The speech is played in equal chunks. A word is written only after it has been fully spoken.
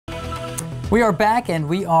We are back and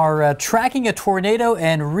we are tracking a tornado,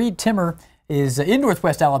 and Reed Timmer is in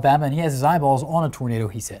northwest Alabama, and he has his eyeballs on a tornado,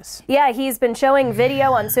 he says. Yeah, he's been showing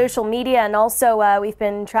video on social media, and also we've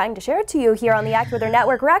been trying to share it to you here on the AccuWeather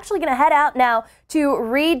Network. We're actually going to head out now to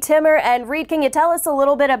Reed Timmer. And Reed, can you tell us a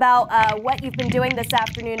little bit about what you've been doing this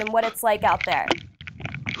afternoon and what it's like out there?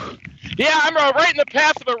 Yeah, I'm right in the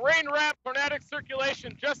path of a rain-wrapped tornadic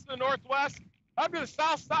circulation just in the northwest. I'm to the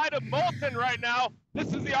south side of Moulton right now. This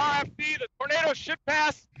is the RFD. The tornado should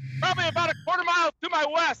pass probably about a quarter mile to my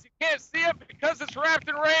west. You can't see it because it's wrapped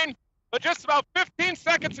in rain, but just about 15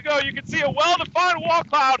 seconds ago, you could see a well-defined wall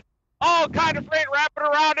cloud, all kind of rain wrapping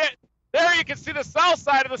around it. There you can see the south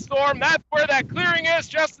side of the storm. That's where that clearing is,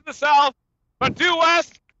 just to the south. But due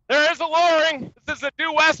west, there is a lowering. This is a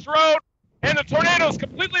due west road, and the tornado is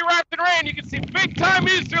completely wrapped in rain. You can see big-time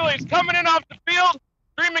easterlies coming in off the field,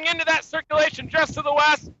 streaming into that circulation just to the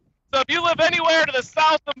west. So if you live anywhere to the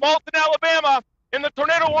south of Moulton, Alabama, in the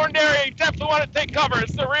tornado-warned area, you definitely want to take cover.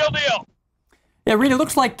 It's the real deal. Yeah, Reed, it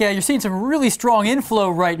looks like you're seeing some really strong inflow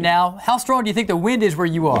right now. How strong do you think the wind is where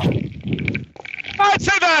you are? I'd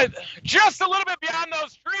say that just a little bit beyond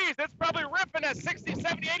those trees, it's probably ripping at 60,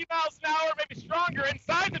 70, 80 miles an hour, maybe stronger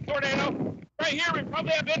inside the tornado. Right here, we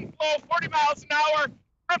probably have inflow 40 miles an hour,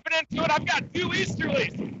 ripping into it. I've got due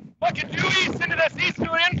easterlies. Looking due east into this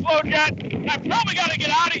easterly inflow jet. I've probably got to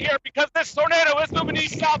get out of here because this tornado is moving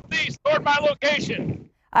east-southeast toward my location.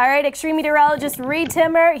 All right, extreme meteorologist Reed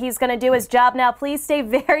Timmer, he's going to do his job now. Please stay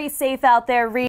very safe out there, Reed.